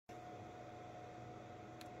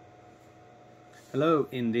Hello,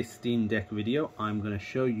 in this Steam Deck video I'm going to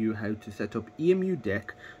show you how to set up EmuDeck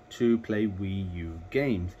to play Wii U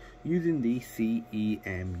games using the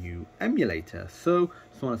Cemu emulator. So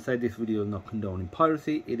just want to say this video is not condoning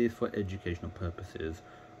piracy, it is for educational purposes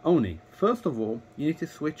only. First of all, you need to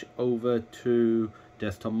switch over to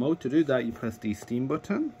desktop mode. To do that, you press the Steam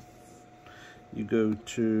button, you go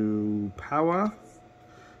to power,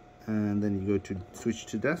 and then you go to switch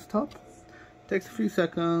to desktop. Takes a few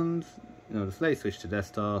seconds. Display, switch to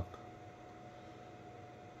desktop.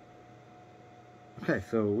 Okay,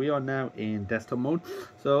 so we are now in desktop mode.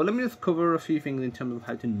 So let me just cover a few things in terms of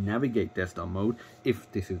how to navigate desktop mode if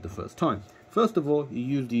this is the first time. First of all, you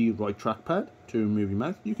use the right trackpad to move your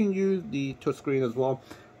mouse. You can use the touchscreen as well.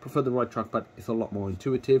 Prefer the right trackpad, it's a lot more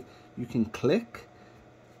intuitive. You can click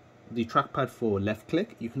the trackpad for left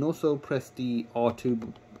click. You can also press the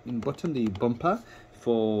R2 button, the bumper,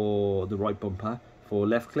 for the right bumper for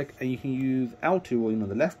left click, and you can use L2 or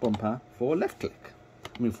the left bumper for left click.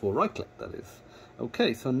 For right click, that is.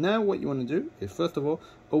 Okay, so now what you want to do is first of all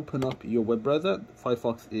open up your web browser.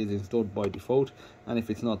 Firefox is installed by default, and if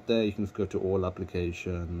it's not there, you can just go to all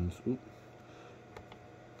applications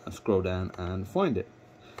and scroll down and find it.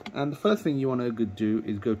 And the first thing you want to do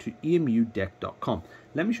is go to EmuDeck.com.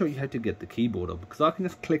 Let me show you how to get the keyboard up, because I can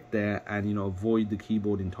just click there and avoid the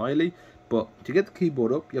keyboard entirely. But to get the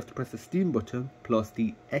keyboard up, you have to press the Steam button plus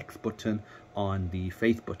the X button on the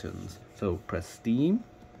face buttons. So press Steam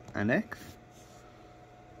and X.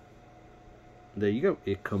 There you go,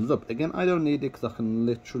 it comes up. Again, I don't need it because I can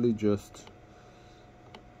literally just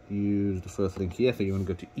use the first link here. So you want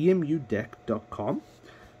to go to EmuDeck.com,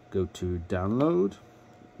 go to download,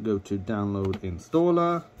 go to download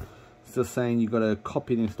installer. It's just saying you got to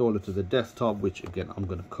copy the installer to the desktop, which again, I'm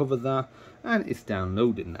going to cover that, and it's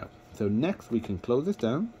downloaded now. So next we can close this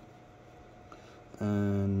down,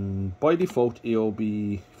 and by default it'll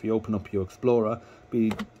be, if you open up your Explorer,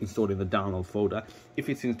 be installed in the download folder. If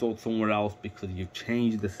it's installed somewhere else because you've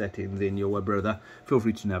changed the settings in your web browser, feel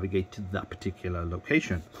free to navigate to that particular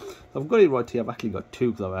location. So I've got it right here. I've actually got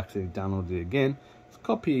two because I've actually downloaded it again. Let's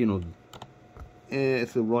copy,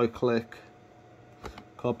 it's a right click,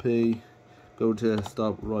 copy, go to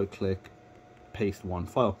desktop, right click, paste one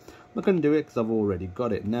file. I'm not going to do it because I've already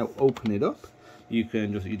got it. Now open it up. You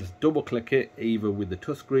just double click it either with the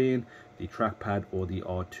touchscreen, the trackpad, or the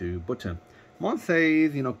R2 button. Mine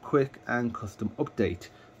says quick and custom update.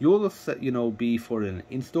 Yours will set be for an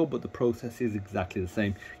install, but the process is exactly the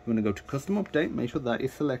same. You want to go to custom update, make sure that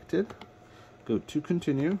is selected, go to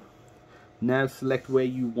continue. Now select where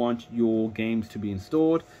you want your games to be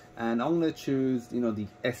installed, and I'm going to choose the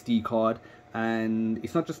SD card. And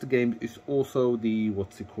it's not just the game, it's also the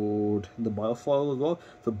the BIOS file as well.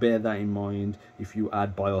 So bear that in mind. If you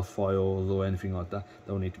add BIOS files or anything like that,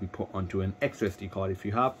 they'll need to be put onto an extra SD card if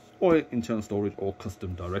you have, or internal storage or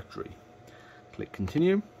custom directory. Click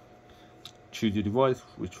continue, choose your device,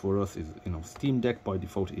 which for us is Steam Deck. By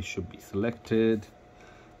default it should be selected.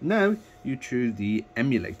 Now you choose the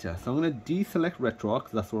emulator. So I'm going to deselect RetroArch,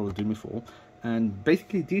 that's what I was doing before, and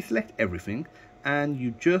basically deselect everything. And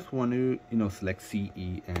you just want to select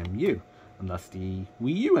Cemu, and that's the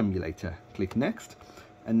Wii U emulator. Click next,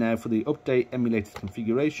 and now for the update emulator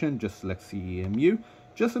configuration, just select Cemu.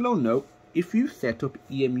 Just a little note, if you set up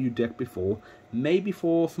EmuDeck before, maybe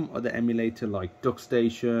for some other emulator like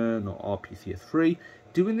DuckStation or RPCS3,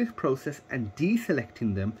 doing this process and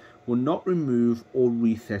deselecting them will not remove or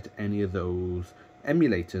reset any of those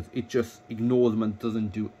emulators. It just ignores them and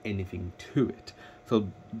doesn't do anything to it. So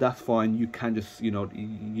that's fine. You can just you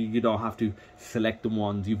don't have to select the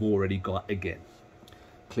ones you've already got again.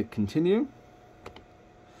 Click continue,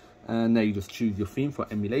 and now you just choose your theme for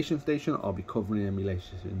EmulationStation. I'll be covering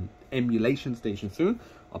EmulationStation soon.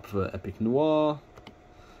 I prefer Epic Noir,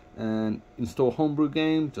 and install homebrew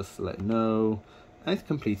game, just select no, and it's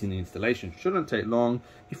completing the installation. Shouldn't take long.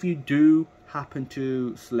 If you do happen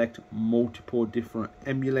to select multiple different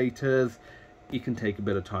emulators, it can take a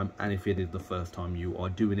bit of time, and if it is the first time you are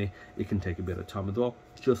doing it, it can take a bit of time as well.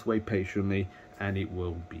 Just wait patiently and it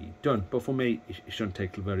will be done. But for me, it shouldn't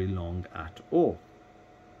take very long at all.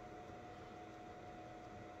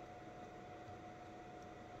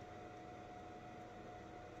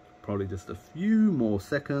 Probably just a few more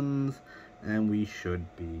seconds and we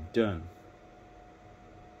should be done.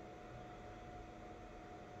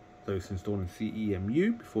 So it's installing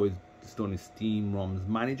Cemu before it's installing Steam ROMs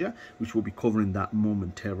Manager, which we'll be covering that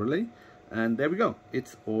momentarily. And there we go,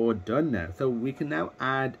 it's all done now. So we can now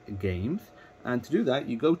add games, and to do that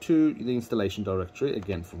you go to the installation directory.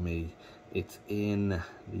 Again, for me it's in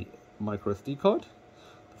the micro SD card.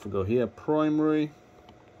 If we go here, primary,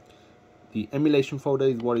 the emulation folder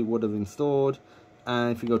is what it would have installed.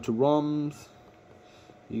 And if you go to ROMs,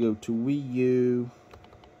 you go to Wii U,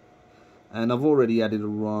 and I've already added a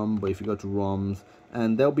ROM, but if you go to ROMs,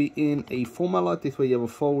 and they'll be in a format like this where you have a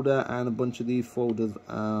folder and a bunch of these folders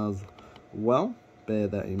as well. Bear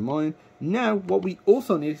that in mind. Now, what we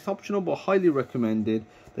also need, it's optional but highly recommended,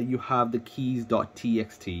 that you have the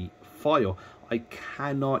keys.txt file. I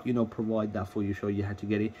cannot, provide that for you, show you how to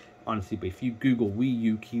get it, honestly, but if you Google Wii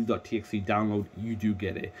U keys.txt download, you do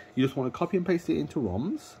get it. You just want to copy and paste it into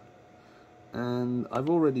ROMs, and I've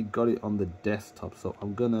already got it on the desktop, so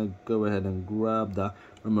I'm gonna go ahead and grab that.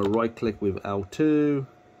 Remember, right click with L2,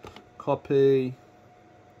 copy,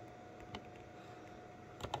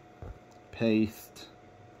 paste,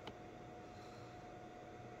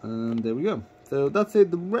 and there we go. So that's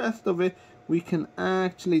it. The rest of it we can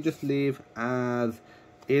actually just leave as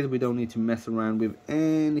is. We don't need to mess around with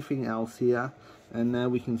anything else here. And now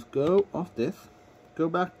we can go off this, go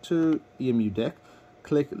back to EmuDeck,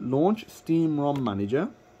 click Launch Steam ROM Manager,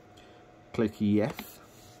 click Yes.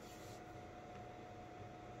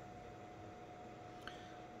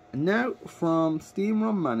 And now from Steam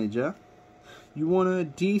ROM Manager, you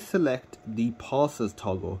want to deselect the parsers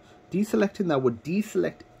toggle. Deselecting that would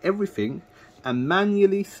deselect everything and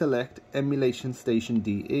manually select EmulationStation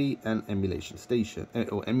DE and EmulationStation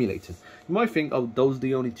or emulators. You might think, oh, those are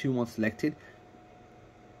the only two ones selected.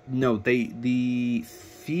 No, any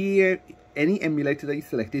emulator that you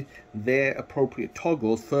selected, their appropriate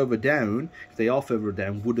toggles further down, if they are further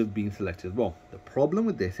down, would have been selected as well. The problem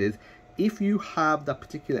with this is, if you have that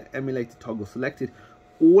particular emulator toggle selected,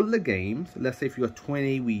 all the games, let's say if you got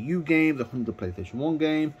 20 Wii U games, 100 PlayStation 1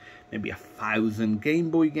 games, maybe 1,000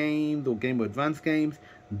 Game Boy games or Game Boy Advance games,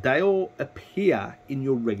 they all appear in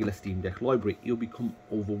your regular Steam Deck library. It'll become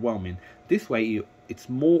overwhelming. This way, it's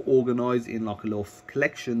more organized in like a little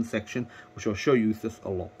collection section, which I'll show you is just a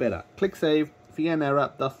lot better. Click save. If you get an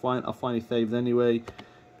error, that's fine. I'll find it saves anyway,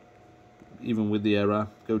 even with the error.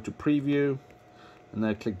 Go to preview, and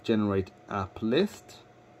then click generate app list.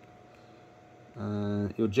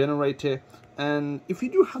 You'll generate it, and if you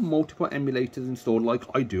do have multiple emulators installed, like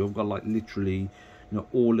I do, I've got like literally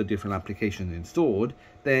all the different applications installed,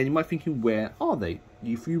 then you might be thinking, where are they?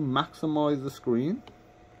 If you maximize the screen,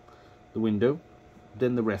 the window,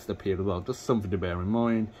 then the rest appear as well. Just something to bear in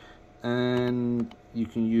mind. And you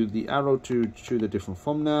can use the arrow to choose a different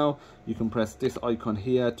thumbnail. You can press this icon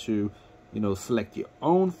here to select your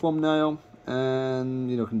own thumbnail, and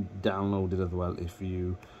you can download it as well if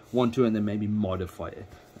you want to, and then maybe modify it.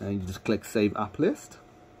 And you just click save app list.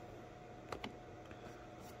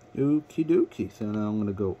 Okie dokie. So now I'm going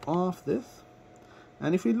to go off this,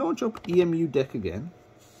 and if we launch up EmuDeck again,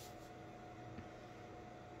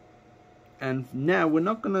 and now we're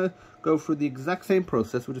not going to go through the exact same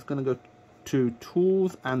process. We're just going to go to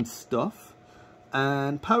tools and stuff,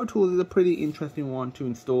 and Power Tools is a pretty interesting one to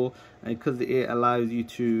install because it allows you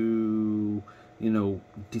to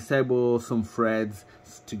disable some threads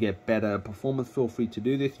to get better performance. Feel free to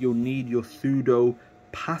do this. You'll need your sudo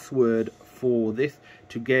password for this.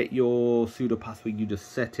 To get your sudo password, you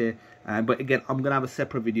just set it, but again, I'm gonna have a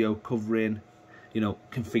separate video covering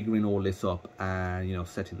configuring all this up and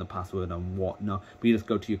setting the password and whatnot. But you just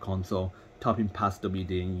go to your console, type in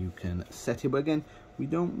passwd, and you can set it. But again, we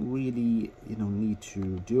don't really need to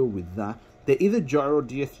deal with that. There is a gyro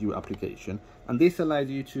DSU application, and this allows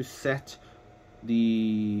you to set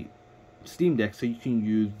the Steam Deck so you can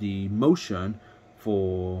use the motion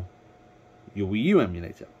for your Wii U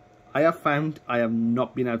emulator. I have found I have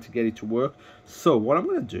not been able to get it to work, so what I'm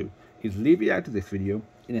going to do is leave it out of this video.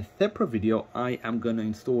 In a separate video, I am going to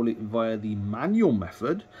install it via the manual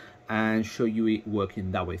method and show you it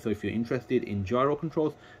working that way. So if you're interested in gyro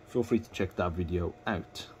controls, feel free to check that video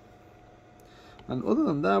out. And other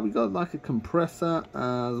than that, we got like a compressor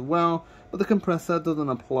as well, but the compressor doesn't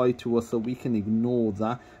apply to us, so we can ignore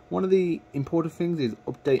that. One of the important things is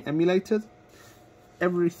update emulators.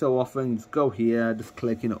 Every so often, just go here, just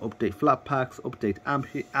click update flat packs, update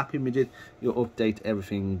app images. You'll update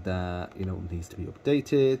everything that needs to be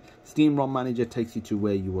updated. Steam ROM Manager takes you to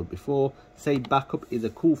where you were before. Save backup is a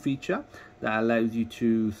cool feature that allows you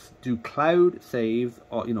to do cloud saves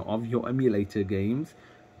of your emulator games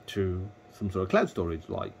to some sort of cloud storage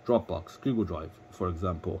like Dropbox, Google Drive, for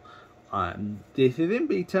example. This is in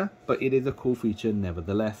beta, but it is a cool feature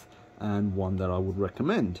nevertheless, and one that I would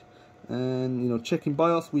recommend. And checking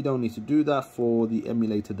BIOS, we don't need to do that for the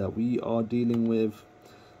emulator that we are dealing with.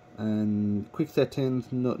 And quick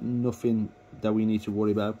settings, nothing that we need to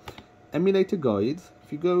worry about. Emulator guides,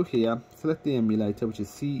 if you go here, select the emulator, which is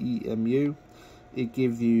Cemu. It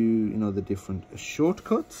gives you the different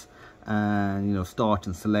shortcuts, and you know, start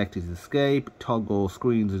and select is escape, toggle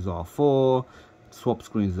screens is R4, swap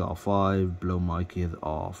screens is R5, blow mic is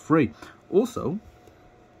R3. Also,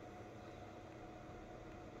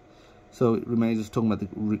 so it remains just talking about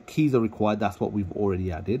the keys are required. That's what we've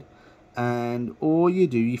already added. And all you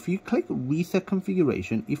do, if you click reset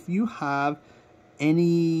configuration, if you have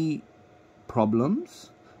any problems,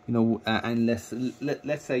 you know, and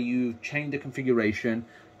let's say you change the configuration,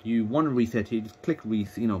 you want to reset it, just click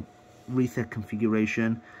reset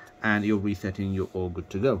configuration, and you're resetting, you're all good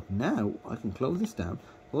to go. Now I can close this down.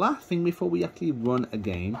 Last thing before we actually run a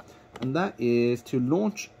game, and that is to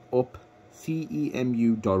launch up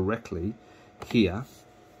Cemu directly here.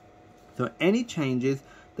 So any changes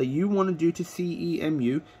that you want to do to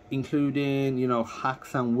Cemu, including, you know,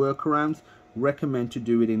 hacks and workarounds, recommend to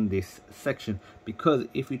do it in this section, because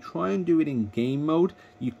if you try and do it in game mode,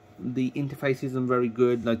 the interface isn't very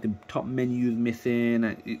good, like the top menu is missing,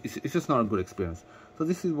 and it's just not a good experience. So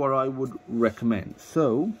this is what I would recommend.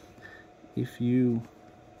 So if you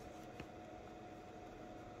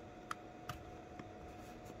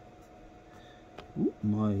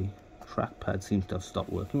my trackpad seems to have stopped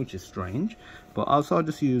working, which is strange, but also I'll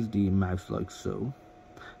just use the mouse like so.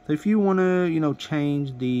 So if you want to, you know,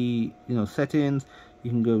 change the, you know, settings, you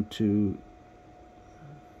can go to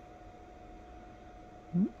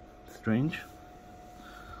strange.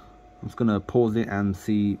 I'm just gonna pause it and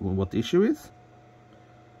see what the issue is.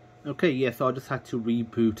 Okay, yes, so I just had to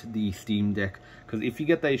reboot the Steam Deck, because if you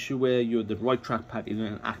get the issue where the right trackpad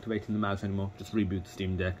isn't activating the mouse anymore, just reboot the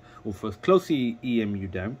Steam Deck. Or first close the EMU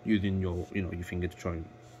down using your, you know, your finger to try and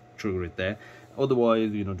trigger it there.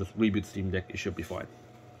 Otherwise, you know, just reboot Steam Deck, it should be fine.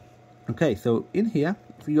 Okay, so in here,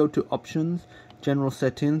 if you go to options, general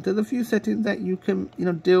settings, there's a few settings that you can, you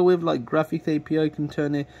know, deal with, like graphics API, you can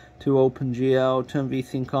turn it to OpenGL, turn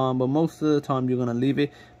VSync on, but most of the time you're going to leave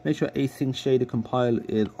it. Make sure async shader compile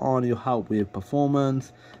is on, you'll help with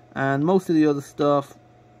performance, and most of the other stuff,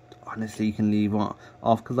 honestly, you can leave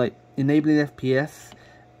off, because like enabling FPS,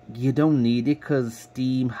 you don't need it, because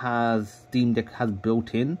Steam Deck has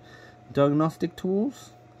built-in diagnostic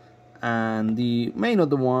tools. And the main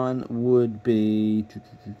other one would be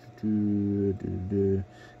really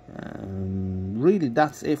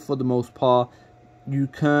that's it for the most part. You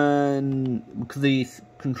can, because these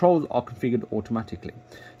controls are configured automatically.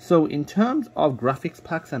 So in terms of graphics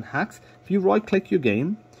packs and hacks, if you right click your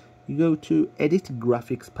game, you go to edit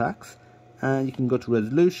graphics packs, and you can go to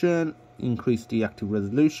resolution, increase the active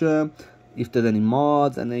resolution, if there's any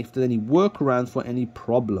mods, and if there's any workarounds for any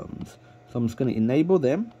problems. So I'm just going to enable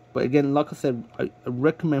them. But again, like I said, I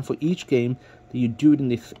recommend for each game that you do it in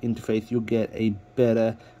this interface. You'll get a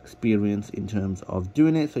better experience in terms of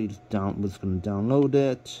doing it. So we're just going to download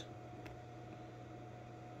it.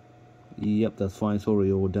 Yep, that's fine. It's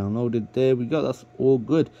already all downloaded. There we go. That's all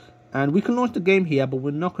good. And we can launch the game here, but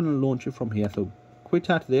we're not going to launch it from here. So quit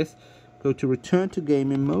out of this. Go to return to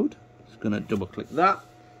gaming mode. Just going to double click that.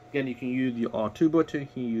 Again, you can use your R2 button. You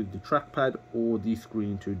can use the trackpad or the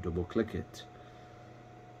screen to double click it.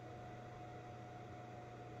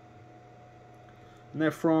 Now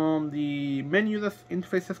from the menu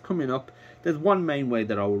interface that's coming up, there's one main way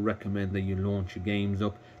that I would recommend that you launch your games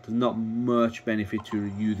up. There's not much benefit to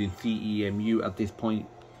using Cemu at this point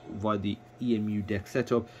via the EmuDeck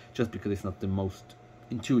setup, just because it's not the most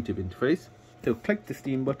intuitive interface. So click the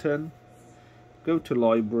Steam button, go to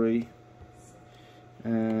library,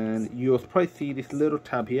 and you'll probably see this little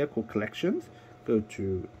tab here called collections. Go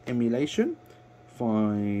to emulation,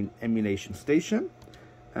 find EmulationStation.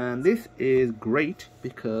 And this is great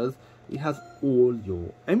because it has all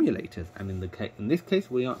your emulators, and in this case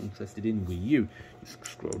we are interested in Wii U. Just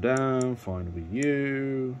scroll down, find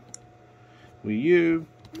Wii U,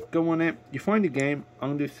 go on it, you find the game.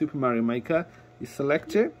 I'm going to do Super Mario Maker. You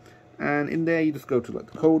select it, and in there you just go to like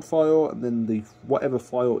the code file, and then the whatever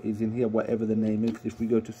file is in here, whatever the name is. If we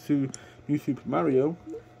go to New Super Mario,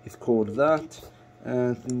 it's called that,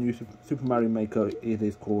 and the New Super Mario Maker, it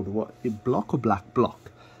is called what? A block or black block.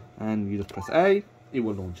 And you just press A, it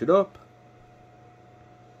will launch it up.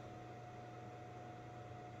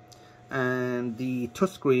 And the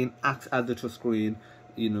touchscreen acts as the touchscreen,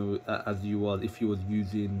 you know, as you was if you was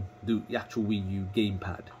using the actual Wii U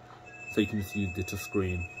gamepad. So you can just use the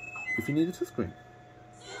touchscreen if you need a touchscreen.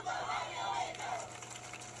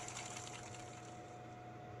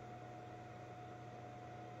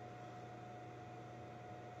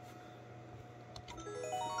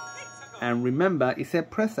 And remember, it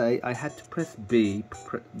said press A, I had to press B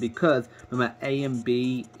because remember A and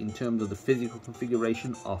B in terms of the physical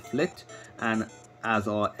configuration are flipped, and as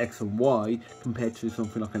our X and Y, compared to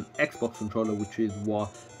something like an Xbox controller, which is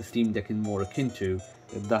what the Steam Deck is more akin to.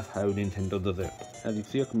 That's how Nintendo does it. As you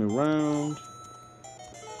can see, I come around.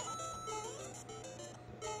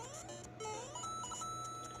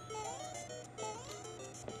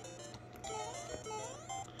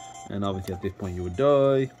 And obviously at this point you would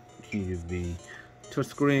die. Here's the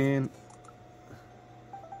touchscreen.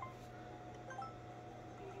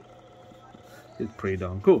 It's pretty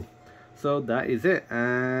darn cool. So that is it.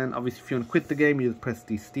 And obviously if you want to quit the game, you just press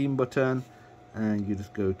the Steam button and you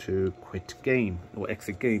just go to quit game or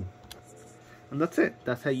exit game. And that's it.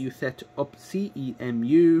 That's how you set up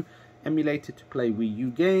Cemu emulator to play Wii U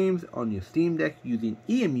games on your Steam Deck using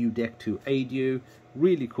EmuDeck to aid you.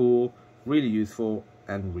 Really cool, really useful,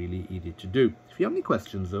 and really easy to do. If you have any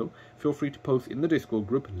questions though, feel free to post in the Discord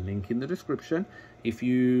group, link in the description. If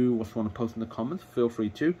you also want to post in the comments, feel free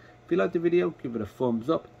to. If you like the video, give it a thumbs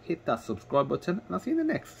up, hit that subscribe button, and I'll see you in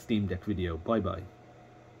the next Steam Deck video. Bye bye.